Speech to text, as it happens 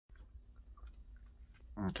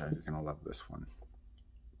Okay, you're going to love this one.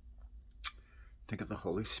 Think of the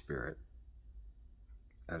Holy Spirit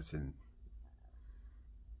as an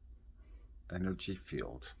energy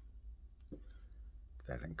field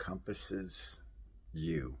that encompasses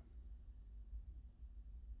you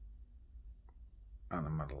on a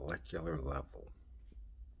molecular level.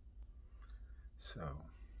 So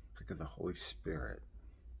think of the Holy Spirit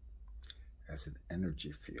as an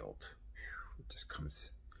energy field. It just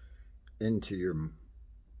comes into your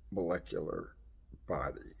molecular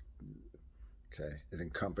body. Okay, it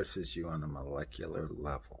encompasses you on a molecular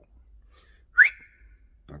level.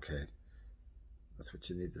 Okay, that's what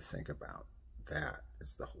you need to think about. That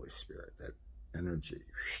is the Holy Spirit, that energy.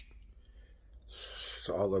 It's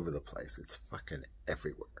all over the place. It's fucking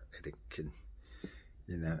everywhere. It can,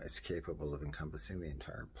 you know, it's capable of encompassing the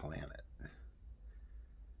entire planet.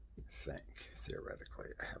 Think, theoretically.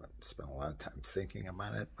 I haven't spent a lot of time thinking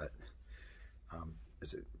about it, but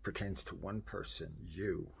as it pertains to one person,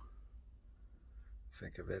 you,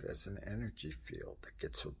 think of it as an energy field that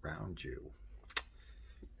gets around you,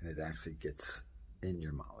 and it actually gets in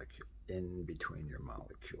your molecule, in between your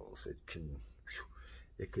molecules.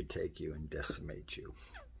 It could take you and decimate you.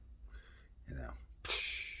 You know,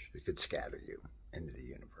 it could scatter you into the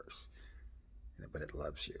universe. You know, but it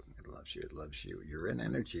loves you. It loves you. It loves you. You're an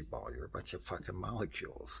energy ball. You're a bunch of fucking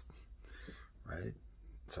molecules, right?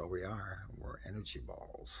 That's all we are. We're energy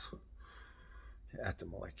balls at the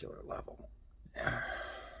molecular level.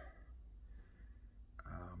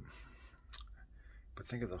 But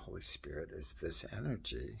think of the Holy Spirit as this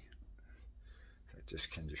energy that just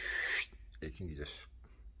can it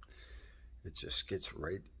just gets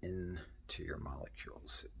right into your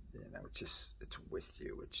molecules. You know, it's with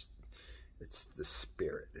you. It's the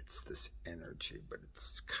spirit. It's this energy, but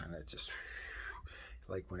it's kind of just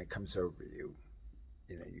like when it comes over you,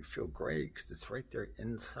 you know, you feel great because it's right there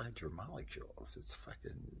inside your molecules. It's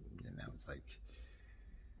fucking, you know, it's like,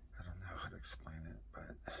 I don't know how to explain it,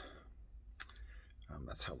 but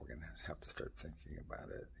that's how we're going to have to start thinking about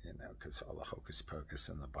it, you know, because all the hocus pocus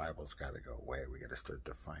in the Bible's got to go away. We got to start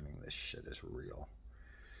defining this shit as real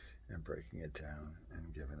and breaking it down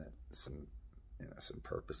and giving it some, you know, some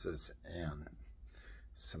purposes and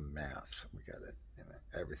some math. We got to, you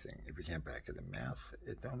know, everything. If you can't back it in math,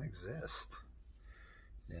 it don't exist.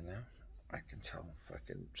 You know, I can tell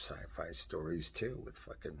fucking sci-fi stories too with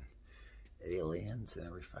fucking aliens and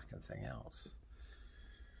every fucking thing else.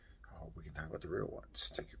 Oh, we can talk about the real ones.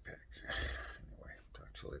 Take your pick. Anyway,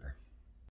 talk to you later.